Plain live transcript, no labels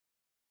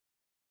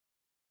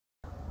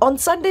On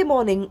Sunday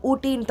morning,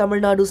 Ooty in Tamil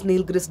Nadu's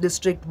Nilgiris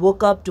district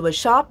woke up to a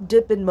sharp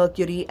dip in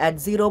mercury at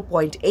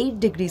 0.8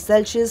 degrees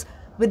Celsius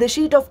with a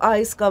sheet of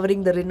ice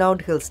covering the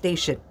renowned hill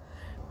station.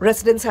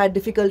 Residents had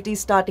difficulty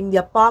starting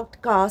their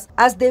parked cars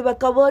as they were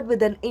covered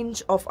with an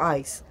inch of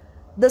ice.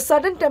 The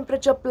sudden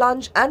temperature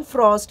plunge and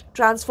frost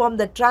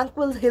transformed the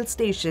tranquil hill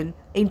station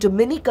into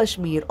mini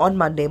Kashmir on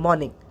Monday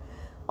morning.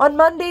 On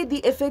Monday, the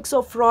effects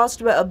of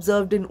frost were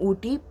observed in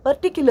Ooty,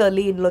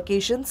 particularly in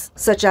locations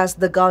such as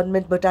the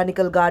Government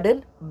Botanical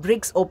Garden,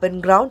 Briggs Open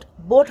Ground,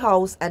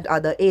 Boathouse and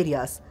other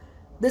areas.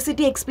 The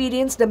city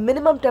experienced a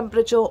minimum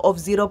temperature of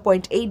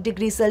 0.8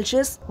 degrees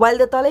Celsius, while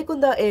the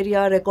Talekunda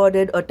area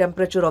recorded a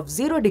temperature of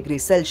 0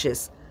 degrees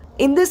Celsius.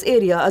 In this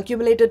area,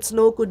 accumulated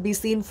snow could be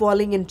seen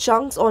falling in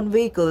chunks on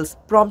vehicles,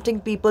 prompting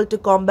people to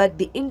combat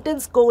the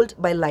intense cold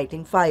by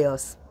lighting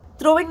fires.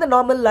 Throwing the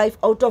normal life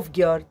out of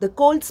gear, the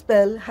cold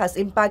spell has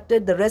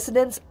impacted the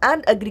residents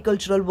and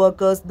agricultural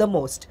workers the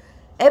most.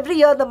 Every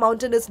year, the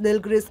mountainous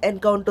Nilgiris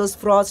encounters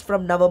frost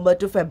from November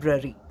to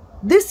February.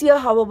 This year,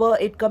 however,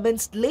 it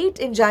commenced late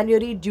in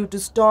January due to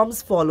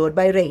storms followed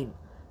by rain.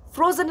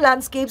 Frozen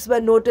landscapes were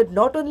noted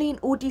not only in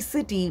Ooty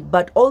city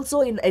but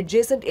also in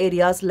adjacent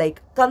areas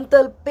like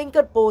Kantal,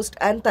 Pinker Post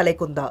and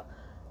Talekunda.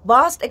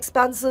 Vast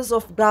expanses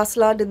of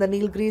grassland in the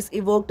Nilgiris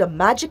evoked a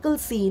magical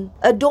scene,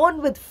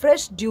 adorned with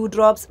fresh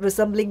dewdrops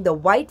resembling the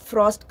white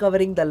frost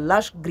covering the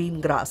lush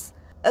green grass.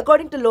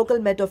 According to local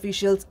Met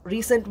officials,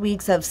 recent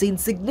weeks have seen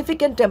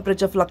significant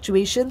temperature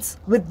fluctuations,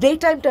 with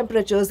daytime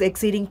temperatures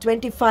exceeding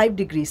 25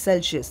 degrees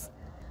Celsius.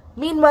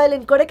 Meanwhile,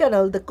 in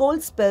Kodaikanal, the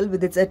cold spell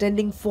with its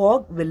attending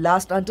fog will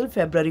last until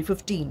February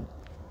 15.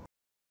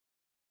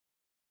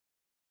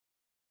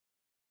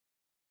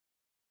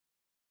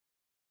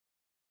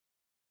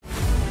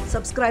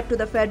 Subscribe to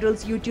the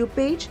Federal's YouTube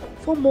page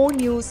for more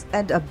news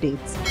and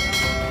updates.